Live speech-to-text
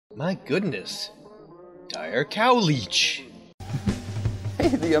My goodness. Dire cow leech. Hey,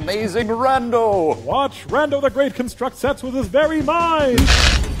 the amazing Rando! Watch Rando the Great construct sets with his very mind!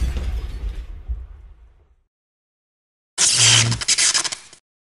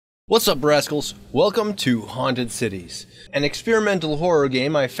 What's up, rascals? Welcome to Haunted Cities, an experimental horror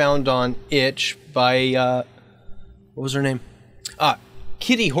game I found on Itch by, what was her name?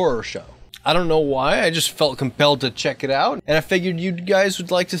 Kitty Horror Show. I don't know why, I just felt compelled to check it out, and I figured you guys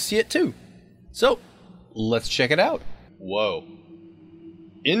would like to see it too. So, let's check it out. Whoa.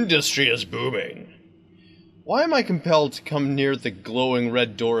 Industry is booming. Why am I compelled to come near the glowing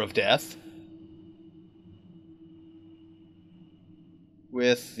red door of death?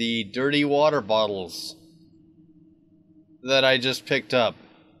 With the dirty water bottles that I just picked up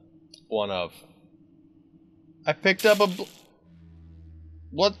one of. I picked up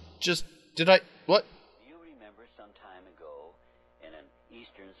what just did I what? Do you remember some time ago in an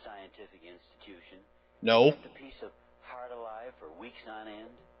Eastern scientific institution? No. You kept a piece of heart alive for weeks on end?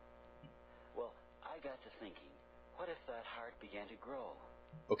 Well, I got to thinking, what if that heart began to grow?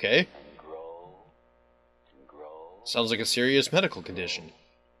 Okay. And grow and grow. Sounds like a serious medical condition.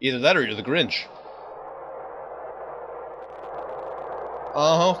 Either that or you're the Grinch.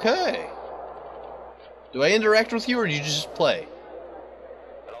 Okay. Do I interact with you or do you just play?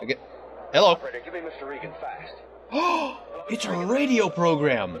 Okay. Hello. Operator, give me Mr. Regan fast. Oh, it's a radio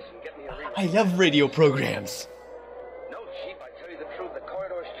program. I love radio programs. No, Chief, I tell you the truth. The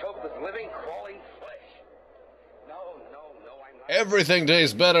corridor's choked with living, crawling flesh. No, I'm not. Everything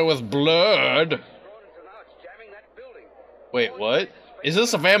tastes better with blood. Wait, what? Is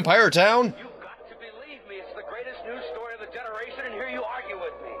this a vampire town? You've got to believe me. It's the greatest news story of the generation, and here you argue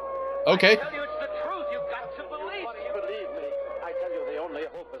with me. Okay. I tell you it's the truth. You've got to believe me. Believe me, I tell you the only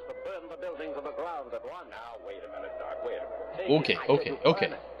hope is to burn the building to the ground at once. Now, wait a minute, Doc. Wait a minute. Okay. To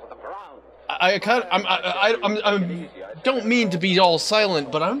the ground. I don't mean to be all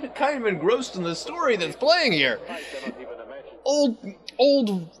silent, but I'm kind of engrossed in the story that's playing here.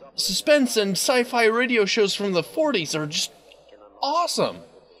 Old suspense and sci-fi radio shows from the 40s are just awesome.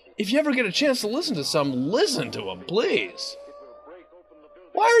 If you ever get a chance to listen to some, listen to them, please.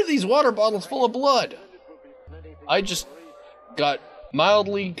 Why are these water bottles full of blood? I just got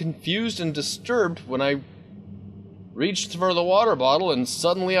mildly confused and disturbed when I reached for the water bottle and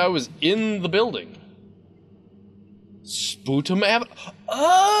suddenly I was in the building. Sputum Ave...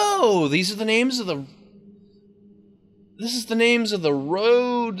 Oh! These are the names of the... This is the names of the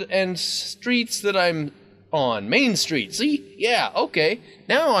road and streets that I'm on. Main Street, see? Yeah, okay.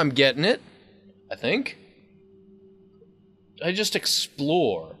 Now I'm getting it. I think. I just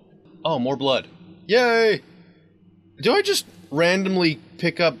explore. Oh, more blood. Yay! Do I just randomly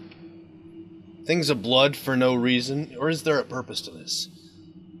pick up things of blood for no reason? Or is there a purpose to this?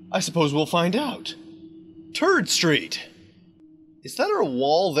 I suppose we'll find out. Turd Street! Is that a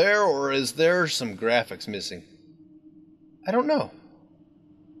wall there, or is there some graphics missing? I don't know.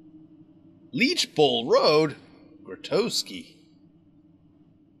 Leechbowl Road? Grotowski.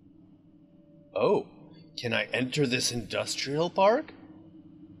 Oh, can I enter this industrial park?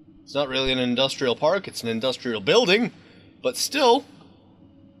 It's not really an industrial park, it's an industrial building, but still,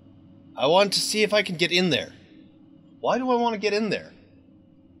 I want to see if I can get in there. Why do I want to get in there?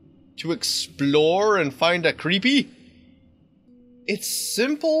 To explore and find a creepy? It's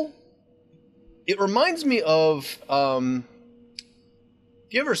simple. It reminds me of, have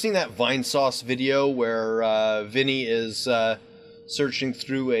you ever seen that Vine Sauce video where Vinny is searching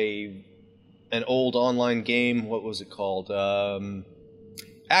through an old online game? What was it called?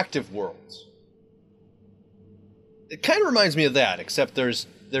 Active Worlds. It kind of reminds me of that, except there's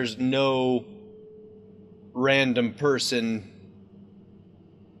no random person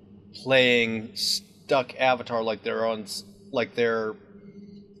playing stuck avatar like they're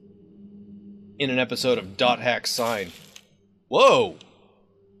in an episode of Dot Hack Sign. Whoa!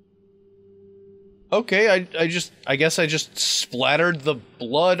 Okay, I guess I just splattered the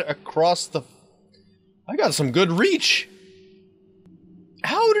blood across the... I got some good reach!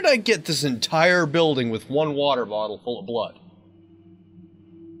 How did I get this entire building with one water bottle full of blood?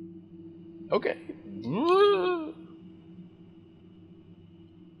 Okay.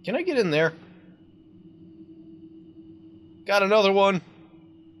 Can I get in there? Got another one.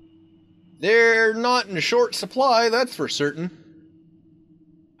 They're not in short supply, that's for certain.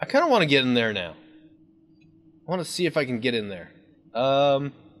 I kind of want to get in there now. I want to see if I can get in there.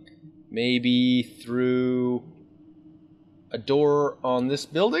 Maybe through a door on this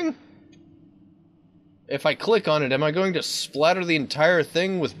building? If I click on it, am I going to splatter the entire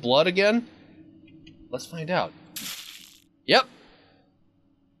thing with blood again? Let's find out. Yep.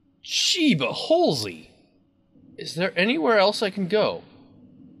 Sheba Holsey! Is there anywhere else I can go?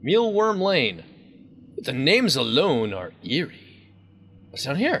 Mealworm Lane. The names alone are eerie. What's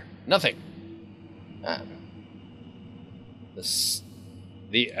down here? Nothing. Ah.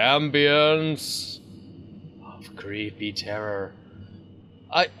 The ambience of creepy terror.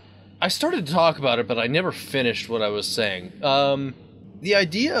 I started to talk about it, but I never finished what I was saying. The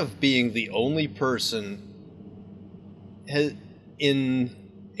idea of being the only person in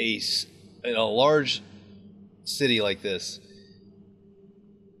a large city like this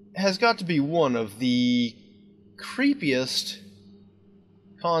has got to be one of the creepiest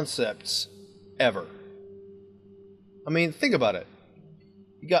concepts ever. I mean, think about it.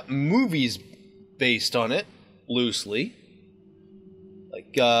 You got movies based on it, loosely.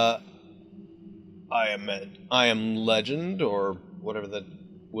 Like, I Am Legend, or whatever that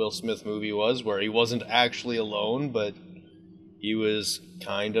Will Smith movie was, where he wasn't actually alone, but he was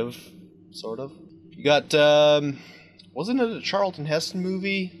kind of, sort of. You got, wasn't it a Charlton Heston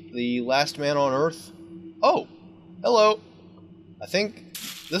movie, The Last Man on Earth? Oh, hello. I think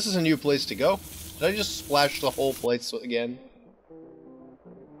this is a new place to go. Did I just splash the whole place again?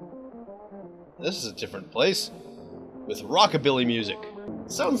 This is a different place, with rockabilly music.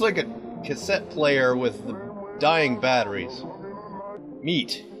 Sounds like a cassette player with the dying batteries.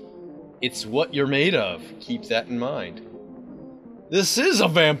 Meat. It's what you're made of. Keep that in mind. This is a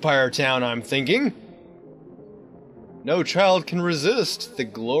vampire town, I'm thinking. No child can resist the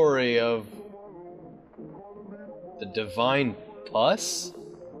glory of the divine pus?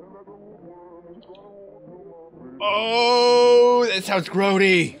 Oh, that sounds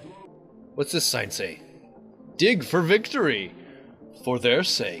grody. What's this sign say? Dig for victory. For their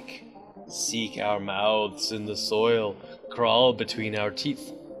sake. Seek our mouths in the soil. Crawl between our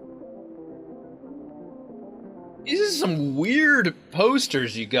teeth. These are some weird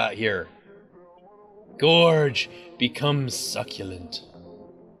posters you got here. Gorge. Become succulent.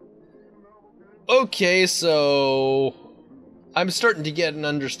 Okay, so I'm starting to get an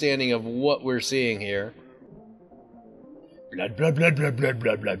understanding of what we're seeing here. Blood, blood, blood, blood, blood,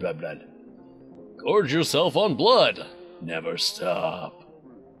 blood, blood, blood, blood. Gorge yourself on blood. Never stop.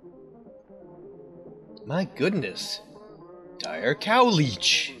 My goodness. Dire cow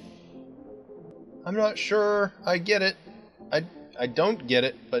leech. I'm not sure I get it. I don't get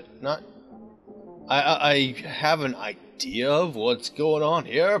it, but not... I have an idea of what's going on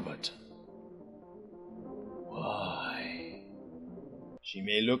here, but... Why? She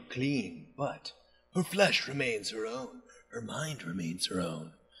may look clean, but her flesh remains her own. Her mind remains her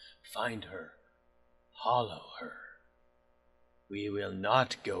own. Find her. Hollow her. We will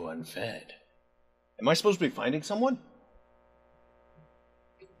not go unfed. Am I supposed to be finding someone?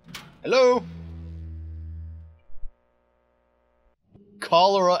 Hello?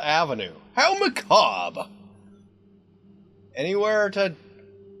 Cholera Avenue. How macabre! Anywhere to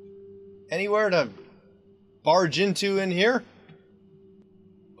barge into in here?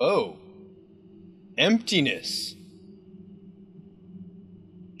 Oh. Emptiness.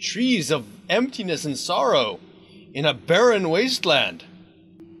 Trees of emptiness and sorrow in a barren wasteland.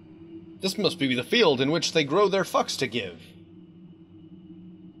 This must be the field in which they grow their fucks to give.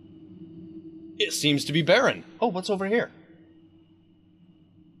 It seems to be barren. Oh, what's over here?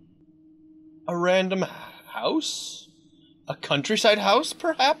 A random house? A countryside house,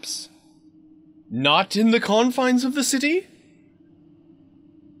 perhaps? Not in the confines of the city?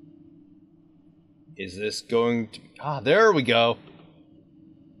 Is this going to... Ah, there we go.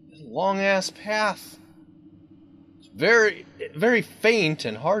 This long-ass path. It's very, very faint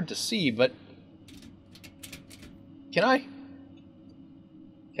and hard to see, but... Can I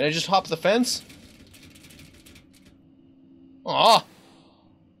just hop the fence? Aw!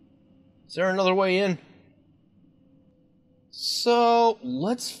 Is there another way in? So,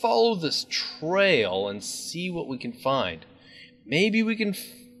 let's follow this trail and see what we can find. Maybe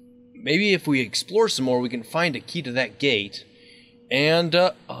if we explore some more, we can find a key to that gate. And,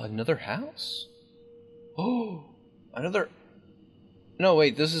 another house? Oh, another... No,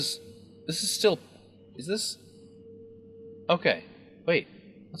 wait, this is still... Is this... Okay, wait,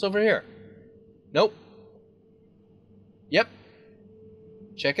 what's over here? Nope. Yep.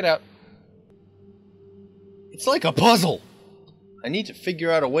 Check it out. It's like a puzzle! I need to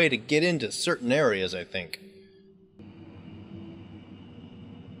figure out a way to get into certain areas, I think.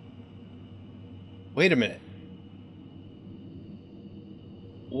 Wait a minute.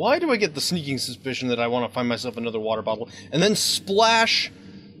 Why do I get the sneaking suspicion that I want to find myself another water bottle and then splash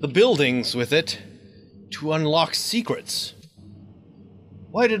the buildings with it to unlock secrets?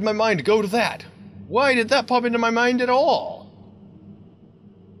 Why did my mind go to that? Why did that pop into my mind at all?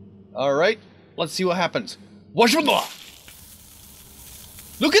 Alright, let's see what happens. Watch the law!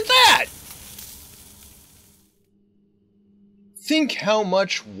 Look at that! Think how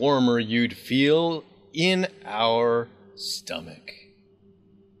much warmer you'd feel in our stomach.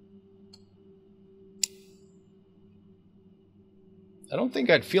 I don't think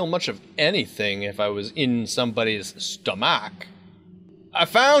I'd feel much of anything if I was in somebody's stomach. I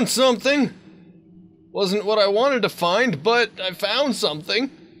found something! Wasn't what I wanted to find, but I found something.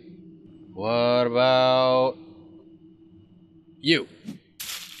 What about you?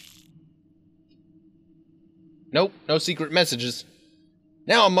 Nope, no secret messages.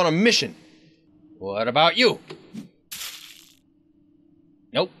 Now I'm on a mission. What about you?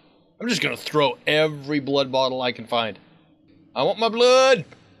 Nope, I'm just gonna throw every blood bottle I can find. I want my blood!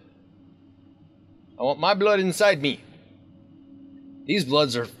 I want my blood inside me. These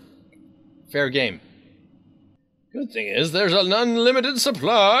bloods are fair game. Good thing is, there's an unlimited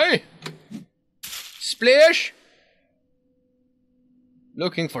supply. Splash!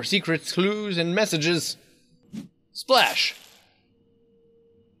 Looking for secret clues and messages. Splash!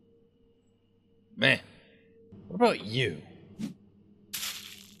 Man, what about you?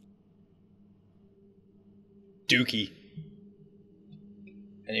 Dookie.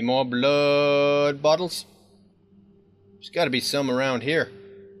 Any more blood bottles? There's gotta be some around here.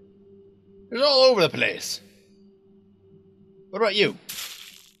 There's all over the place. What about you?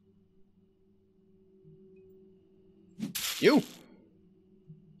 You?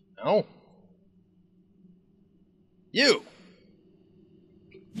 No. You!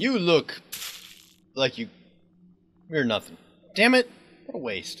 You look like you're nothing. Damn it, what a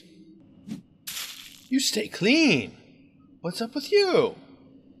waste. You stay clean. What's up with you?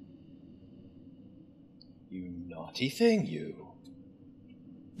 You naughty thing, you.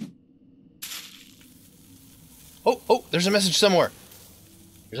 Oh, there's a message somewhere.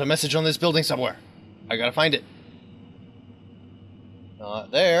 There's a message on this building somewhere. I gotta find it.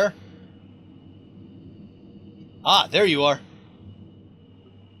 Not there. Ah, there you are.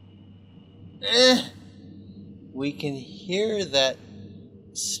 We can hear that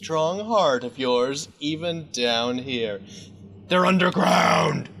strong heart of yours even down here. They're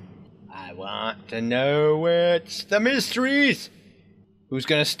underground. I want to know what's the mysteries. Who's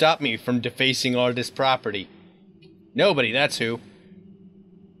gonna stop me from defacing all this property? Nobody, that's who.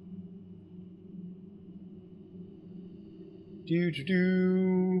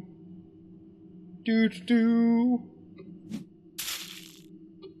 Do-do-do. Do-do-do.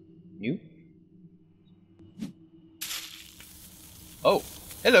 You? Oh,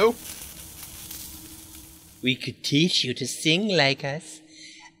 hello. We could teach you to sing like us.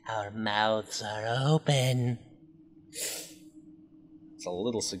 Our mouths are open. It's a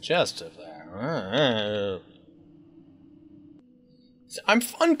little suggestive there. I'm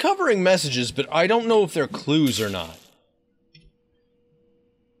uncovering messages, but I don't know if they're clues or not.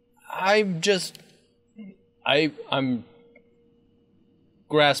 I'm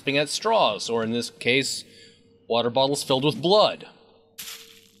grasping at straws, or in this case, water bottles filled with blood.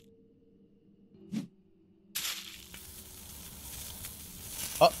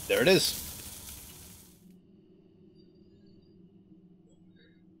 Oh, there it is.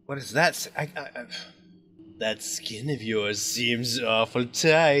 What is that? That skin of yours seems awful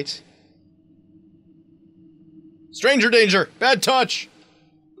tight. Stranger danger! Bad touch!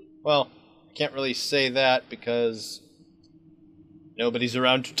 Well, I can't really say that because nobody's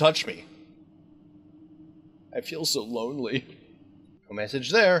around to touch me. I feel so lonely. No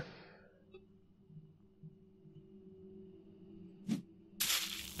message there.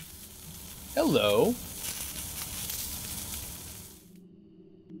 Hello.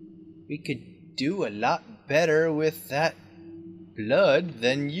 We could do a lot better with that blood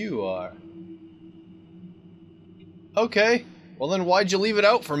than you are. Okay, well then why'd you leave it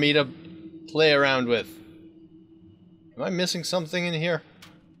out for me to play around with? Am I missing something in here?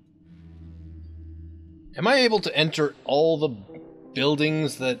 Am I able to enter all the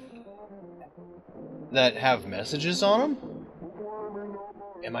buildings that have messages on them?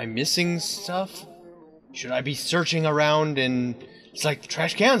 Am I missing stuff? Should I be searching around in... It's like the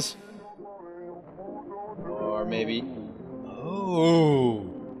trash cans? Or maybe... Oh!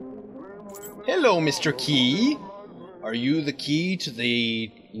 Hello, Mr. Key! Are you the key to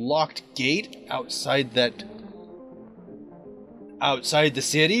the locked gate outside that... outside the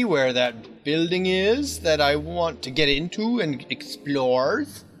city where that building is that I want to get into and explore?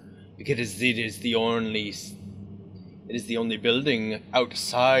 Because it is the only building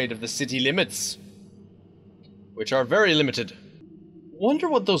outside of the city limits, which are very limited. Wonder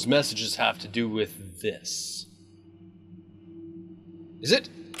what those messages have to do with this. Is it?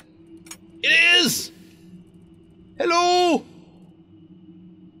 It is! Hello?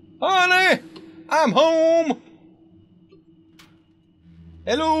 Honey! I'm home!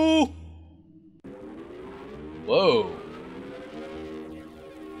 Hello? Whoa.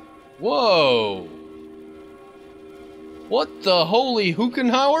 Whoa. What the holy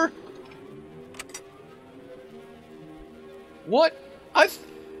Hookenhauer? What?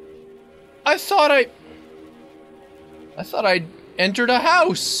 I thought I'd entered a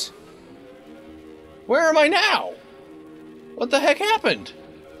house. Where am I now? What the heck happened?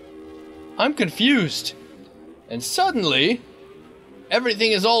 I'm confused. And suddenly,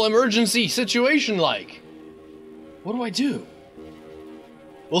 everything is all emergency situation-like. What do I do?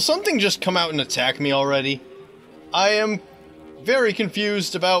 Will something just come out and attack me already? I am very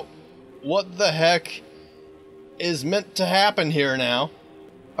confused about what the heck is meant to happen here now.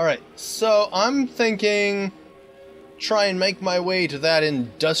 Alright, so I'm thinking try and make my way to that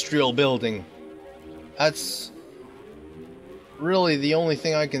industrial building. That's really the only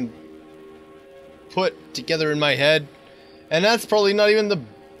thing I can put together in my head. And that's probably not even the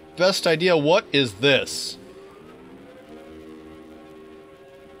best idea. What is this?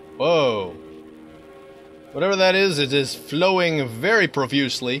 Whoa. Whatever that is, it is flowing very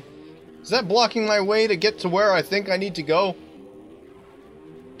profusely. Is that blocking my way to get to where I think I need to go?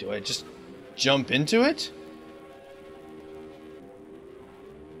 Do I just jump into it?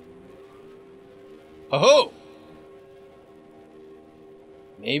 Oh-ho!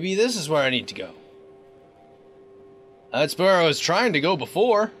 Maybe this is where I need to go. That's where I was trying to go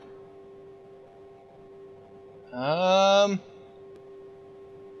before.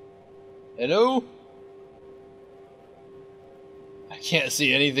 Hello? I can't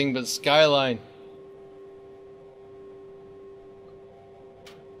see anything but skyline.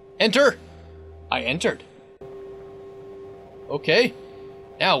 Enter! I entered. Okay.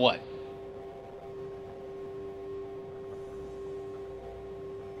 Now what?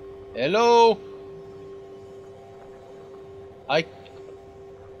 Hello?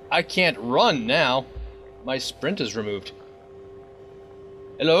 I can't run now. My sprint is removed.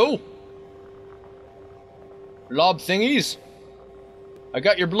 Hello? Lob thingies? I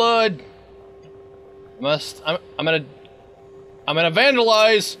got your blood. I'm gonna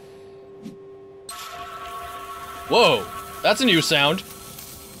vandalize. Whoa, that's a new sound.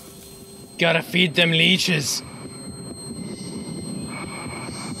 Gotta feed them leeches.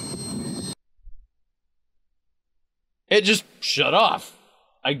 It just shut off.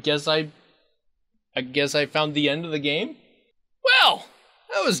 I guess I found the end of the game? Well,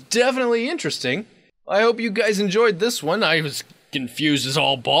 that was definitely interesting. I hope you guys enjoyed this one. I was confused as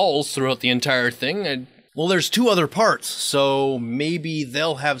all balls throughout the entire thing. Well, there's 2 other parts, so maybe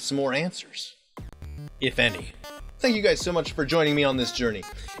they'll have some more answers. If any. Thank you guys so much for joining me on this journey.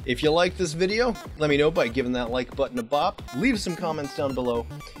 If you liked this video, let me know by giving that like button a bop, leave some comments down below,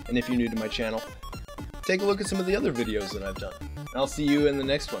 and if you're new to my channel, take a look at some of the other videos that I've done. And I'll see you in the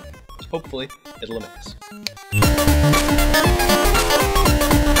next one. Hopefully, it'll amaze.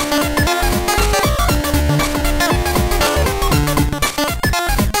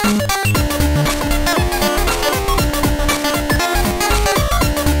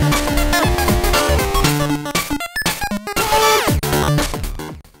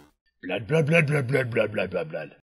 Blood, blood, blood, blood, blood, blood, blood, blood, blood.